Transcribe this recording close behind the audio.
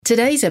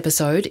Today's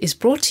episode is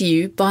brought to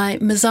you by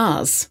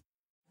Mazars.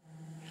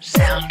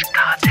 Sound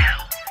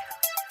Cartel.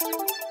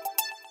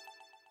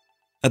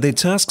 Are there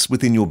tasks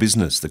within your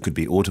business that could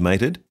be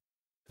automated?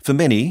 For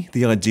many,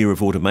 the idea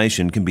of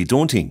automation can be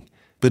daunting,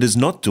 but is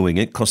not doing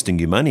it costing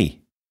you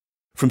money?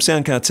 From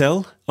Sound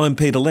Cartel, I'm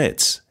Peter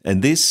Letts,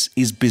 and this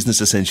is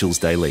Business Essentials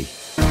Daily.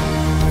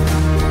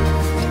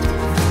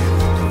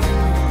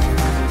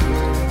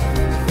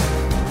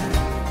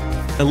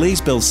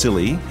 Elise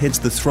Belsilli heads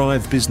the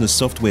Thrive business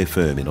software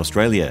firm in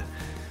Australia.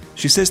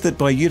 She says that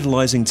by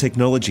utilising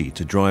technology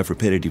to drive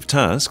repetitive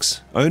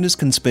tasks, owners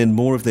can spend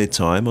more of their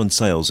time on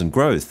sales and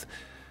growth.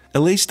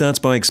 Elise starts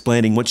by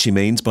explaining what she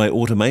means by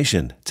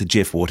automation to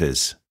Jeff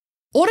Waters.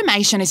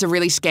 Automation is a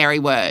really scary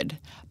word,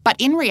 but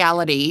in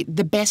reality,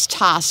 the best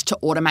tasks to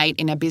automate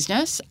in a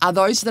business are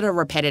those that are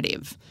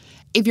repetitive.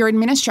 If your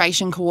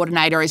administration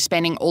coordinator is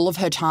spending all of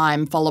her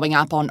time following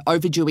up on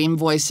overdue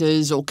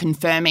invoices or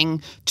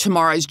confirming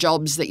tomorrow's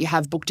jobs that you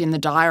have booked in the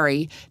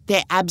diary,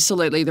 they're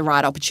absolutely the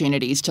right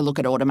opportunities to look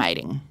at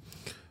automating.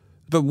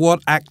 But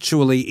what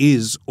actually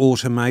is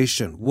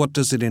automation? What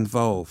does it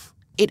involve?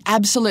 It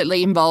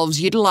absolutely involves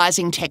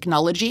utilising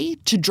technology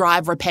to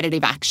drive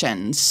repetitive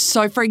actions.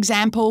 So, for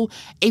example,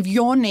 if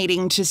you're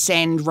needing to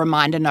send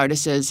reminder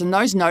notices and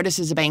those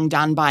notices are being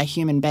done by a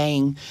human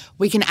being,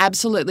 we can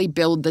absolutely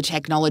build the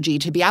technology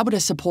to be able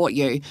to support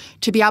you,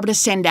 to be able to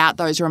send out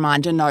those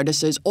reminder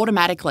notices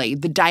automatically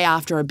the day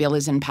after a bill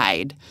isn't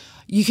paid.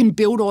 You can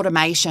build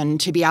automation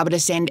to be able to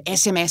send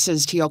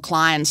SMSs to your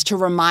clients to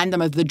remind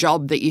them of the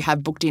job that you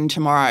have booked in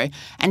tomorrow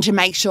and to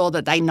make sure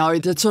that they know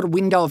the sort of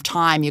window of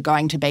time you're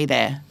going to be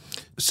there.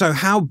 So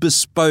how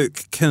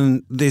bespoke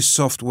can this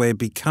software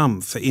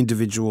become for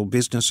individual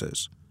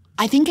businesses?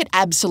 I think it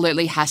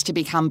absolutely has to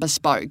become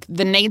bespoke.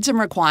 The needs and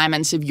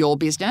requirements of your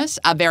business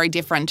are very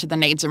different to the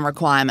needs and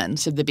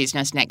requirements of the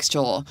business next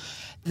door.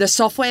 The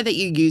software that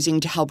you're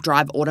using to help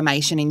drive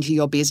automation into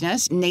your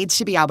business needs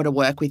to be able to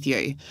work with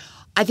you.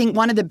 I think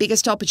one of the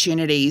biggest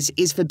opportunities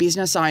is for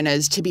business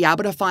owners to be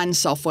able to find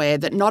software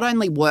that not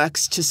only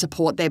works to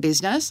support their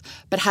business,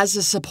 but has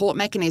a support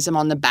mechanism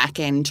on the back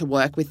end to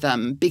work with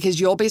them,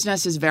 because your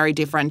business is very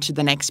different to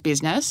the next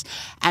business.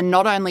 And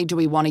not only do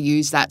we want to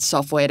use that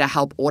software to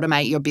help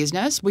automate your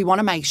business, we want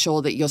to make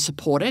sure that you're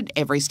supported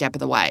every step of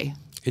the way.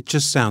 It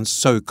just sounds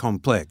so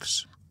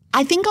complex.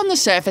 I think on the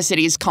surface it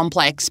is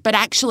complex, but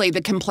actually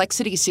the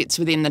complexity sits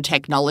within the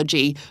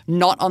technology,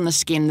 not on the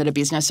skin that a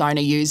business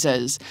owner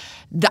uses.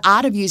 The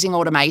art of using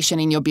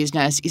automation in your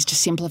business is to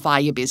simplify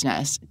your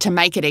business, to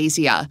make it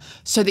easier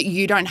so that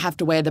you don't have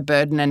to wear the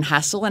burden and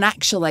hassle, and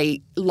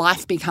actually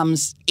life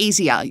becomes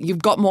easier.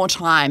 You've got more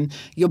time,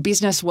 your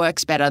business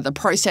works better, the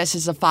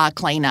processes are far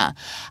cleaner.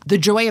 The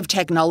joy of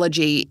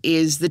technology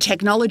is the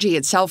technology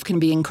itself can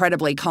be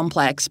incredibly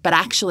complex, but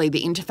actually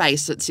the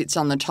interface that sits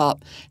on the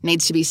top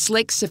needs to be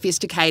slick,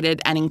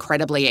 sophisticated and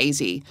incredibly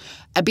easy.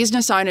 A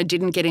business owner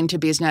didn't get into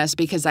business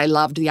because they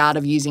loved the art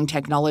of using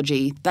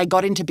technology. They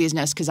got into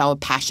business because they were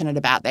passionate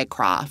about their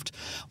craft.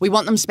 We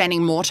want them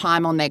spending more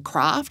time on their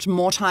craft,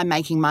 more time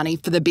making money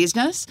for the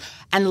business,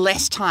 and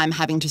less time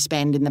having to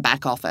spend in the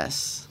back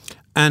office.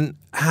 And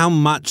how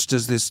much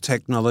does this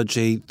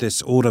technology,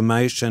 this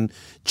automation,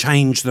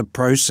 change the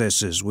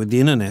processes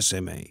within an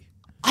SME?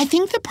 I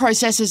think the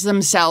processes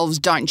themselves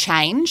don't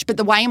change, but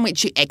the way in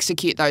which you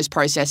execute those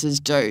processes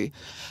do.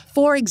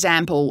 For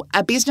example,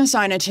 a business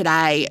owner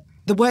today,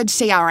 the word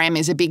CRM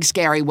is a big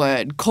scary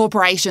word.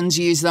 Corporations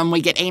use them,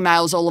 we get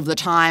emails all of the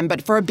time, but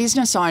for a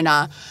business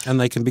owner... And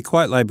they can be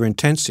quite labour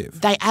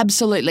intensive. They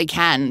absolutely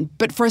can.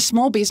 But for a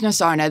small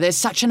business owner, there's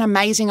such an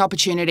amazing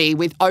opportunity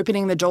with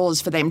opening the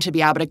doors for them to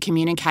be able to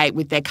communicate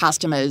with their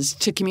customers,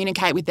 to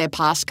communicate with their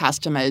past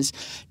customers,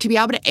 to be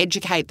able to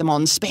educate them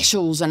on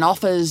specials and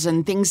offers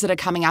and things that are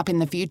coming up in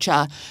the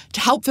future, to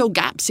help fill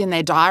gaps in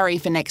their diary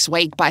for next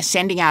week by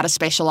sending out a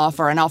special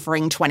offer and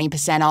offering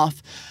 20%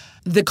 off.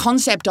 The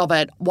concept of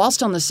it,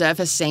 whilst on the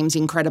surface seems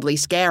incredibly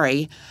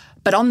scary,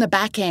 but on the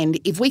back end,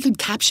 if we could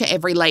capture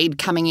every lead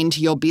coming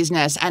into your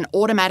business and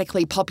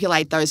automatically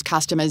populate those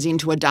customers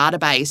into a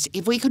database,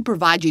 if we could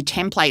provide you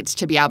templates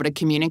to be able to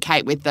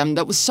communicate with them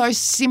that was so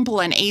simple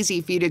and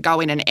easy for you to go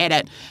in and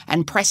edit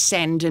and press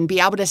send and be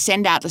able to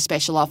send out the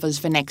special offers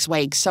for next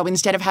week. So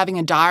instead of having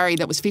a diary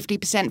that was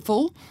 50%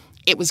 full,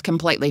 it was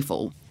completely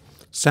full.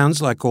 Sounds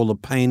like all the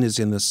pain is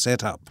in the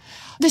setup.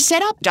 The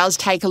setup does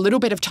take a little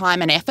bit of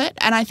time and effort,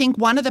 and I think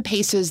one of the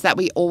pieces that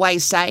we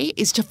always say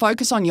is to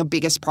focus on your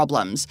biggest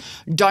problems.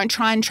 Don't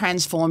try and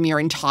transform your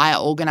entire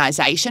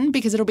organisation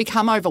because it'll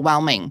become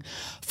overwhelming.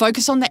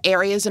 Focus on the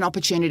areas and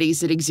opportunities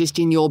that exist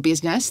in your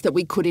business that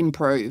we could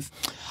improve.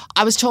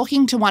 I was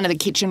talking to one of the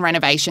kitchen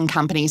renovation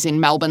companies in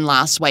Melbourne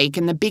last week,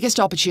 and the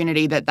biggest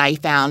opportunity that they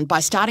found by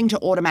starting to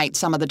automate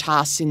some of the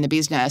tasks in the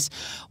business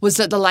was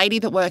that the lady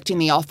that worked in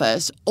the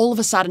office all of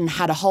a sudden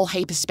had a whole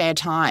heap of spare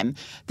time.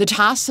 The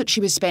tasks that she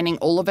was spending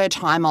all of her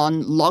time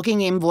on, logging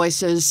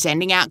invoices,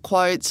 sending out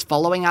quotes,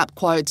 following up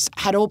quotes,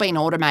 had all been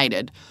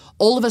automated.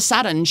 All of a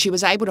sudden, she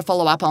was able to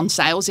follow up on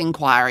sales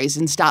inquiries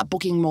and start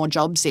booking more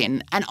jobs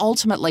in. And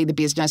ultimately, the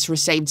business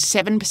received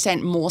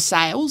 7% more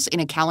sales in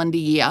a calendar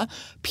year,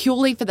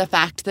 purely for the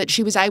fact that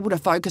she was able to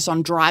focus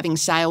on driving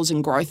sales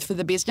and growth for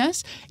the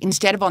business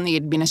instead of on the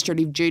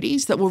administrative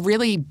duties that were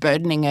really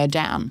burdening her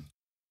down.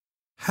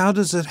 How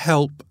does it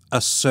help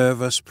a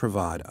service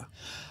provider?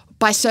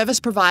 By service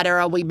provider,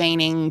 are we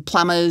meaning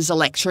plumbers,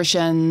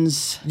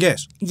 electricians?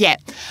 Yes. Yeah.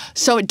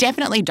 So it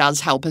definitely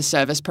does help a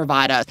service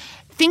provider.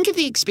 Think of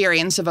the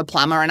experience of a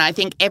plumber, and I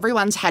think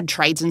everyone's had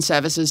trades and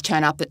services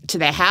turn up to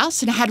their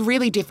house and had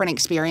really different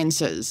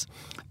experiences.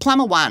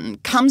 Plumber 1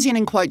 comes in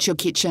and quotes your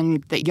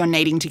kitchen that you're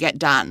needing to get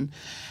done.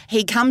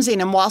 He comes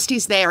in and whilst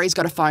he's there, he's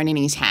got a phone in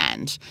his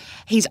hand.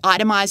 He's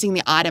itemising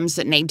the items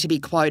that need to be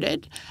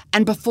quoted.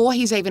 And before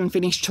he's even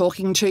finished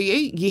talking to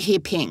you, you hear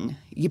ping.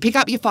 You pick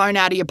up your phone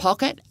out of your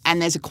pocket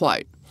and there's a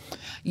quote.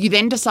 You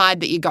then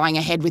decide that you're going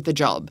ahead with the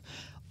job.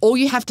 All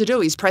you have to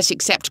do is press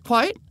accept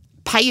quote,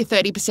 pay your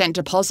 30%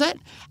 deposit,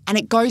 and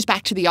it goes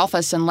back to the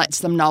office and lets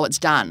them know it's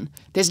done.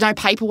 There's no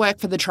paperwork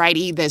for the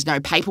tradie, there's no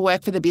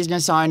paperwork for the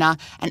business owner,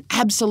 and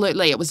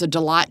absolutely it was a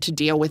delight to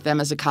deal with them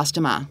as a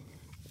customer.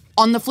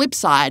 On the flip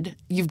side,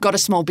 you've got a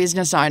small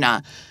business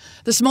owner.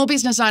 The small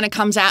business owner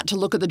comes out to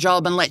look at the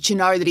job and lets you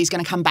know that he's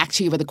going to come back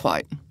to you with a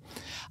quote.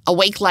 A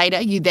week later,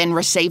 you then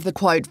receive the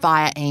quote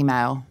via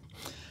email.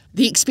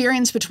 The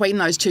experience between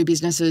those two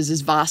businesses is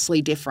vastly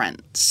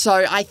different.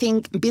 So I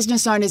think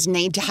business owners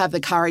need to have the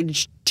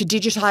courage to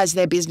digitise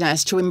their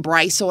business, to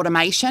embrace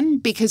automation,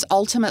 because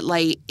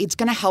ultimately it's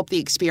going to help the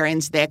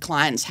experience their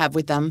clients have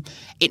with them.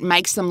 It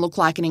makes them look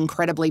like an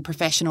incredibly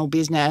professional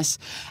business,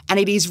 and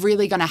it is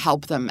really going to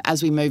help them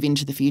as we move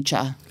into the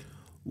future.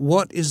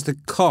 What is the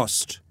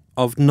cost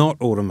of not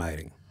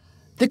automating?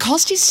 The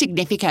cost is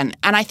significant,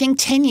 and I think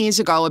 10 years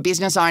ago a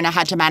business owner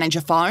had to manage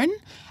a phone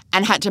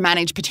and had to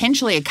manage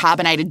potentially a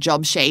carbonated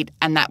job sheet,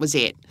 and that was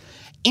it.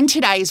 In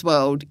today's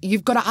world,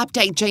 you've got to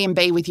update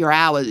G&B with your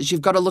hours.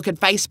 You've got to look at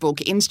Facebook,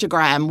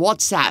 Instagram,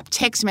 WhatsApp,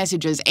 text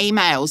messages,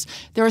 emails.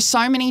 There are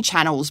so many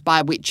channels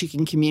by which you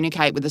can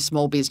communicate with a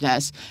small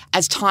business.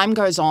 As time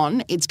goes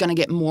on, it's going to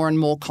get more and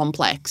more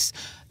complex.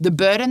 The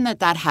burden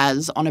that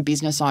has on a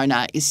business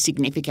owner is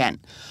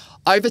significant.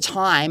 Over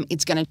time,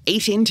 it's going to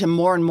eat into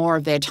more and more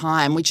of their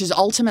time, which is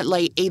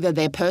ultimately either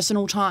their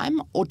personal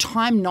time or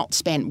time not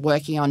spent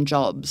working on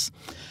jobs.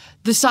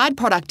 The side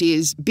product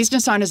is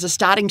business owners are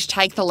starting to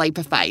take the leap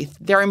of faith.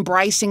 They're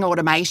embracing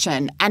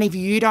automation. And if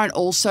you don't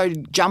also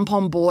jump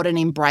on board and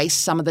embrace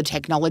some of the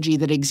technology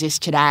that exists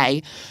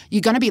today,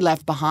 you're going to be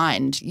left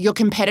behind. Your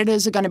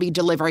competitors are going to be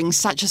delivering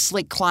such a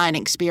slick client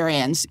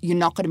experience, you're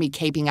not going to be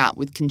keeping up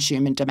with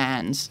consumer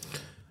demands.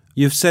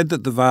 You've said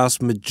that the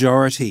vast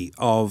majority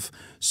of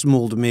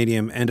small to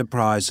medium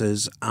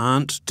enterprises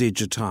aren't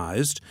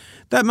digitised.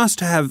 That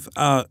must have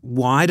a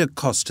wider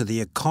cost to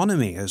the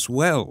economy as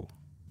well.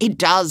 It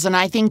does, and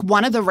I think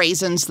one of the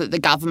reasons that the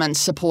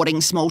government's supporting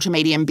small to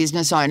medium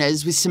business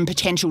owners with some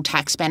potential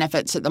tax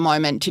benefits at the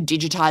moment to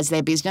digitise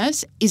their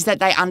business is that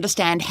they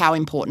understand how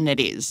important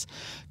it is.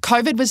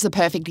 COVID was the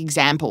perfect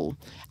example.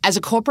 As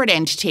a corporate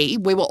entity,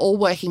 we were all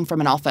working from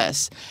an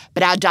office,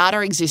 but our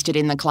data existed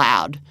in the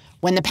cloud.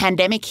 When the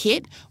pandemic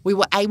hit, we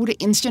were able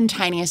to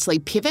instantaneously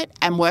pivot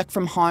and work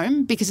from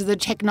home because of the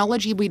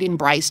technology we'd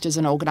embraced as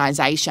an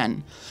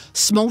organisation.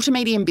 Small to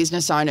medium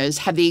business owners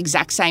have the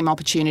exact same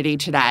opportunity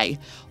today.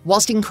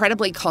 Whilst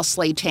incredibly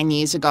costly 10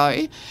 years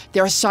ago,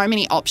 there are so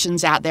many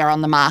options out there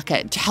on the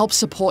market to help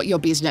support your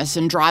business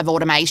and drive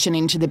automation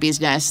into the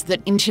business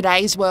that in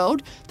today's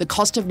world, the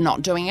cost of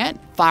not doing it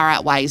far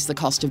outweighs the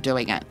cost of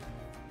doing it.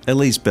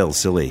 Elise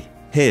Bell-Silly,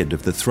 head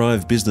of the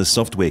Thrive Business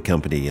Software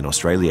Company in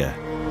Australia.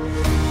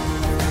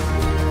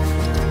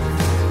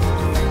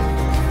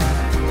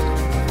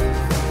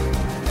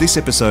 This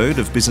episode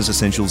of Business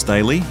Essentials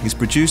Daily is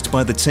produced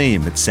by the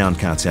team at Sound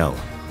Cartel.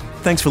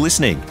 Thanks for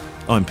listening.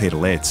 I'm Peter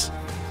Letts.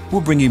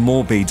 We'll bring you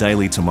more Be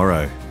Daily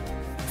tomorrow.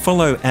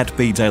 Follow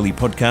 @Be Daily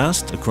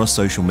Podcast across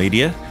social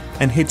media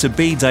and head to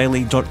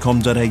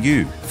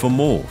bedaily.com.au for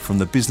more from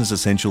the Business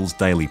Essentials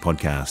Daily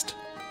Podcast.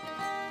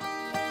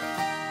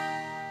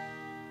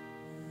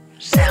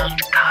 Sound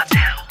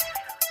Cartel.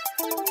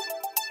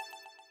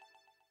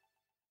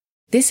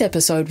 This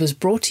episode was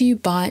brought to you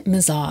by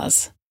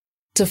Mazars.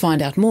 To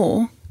find out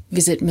more,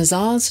 visit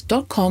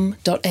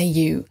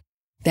mazars.com.au.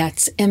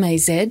 That's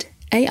mazars.com.au.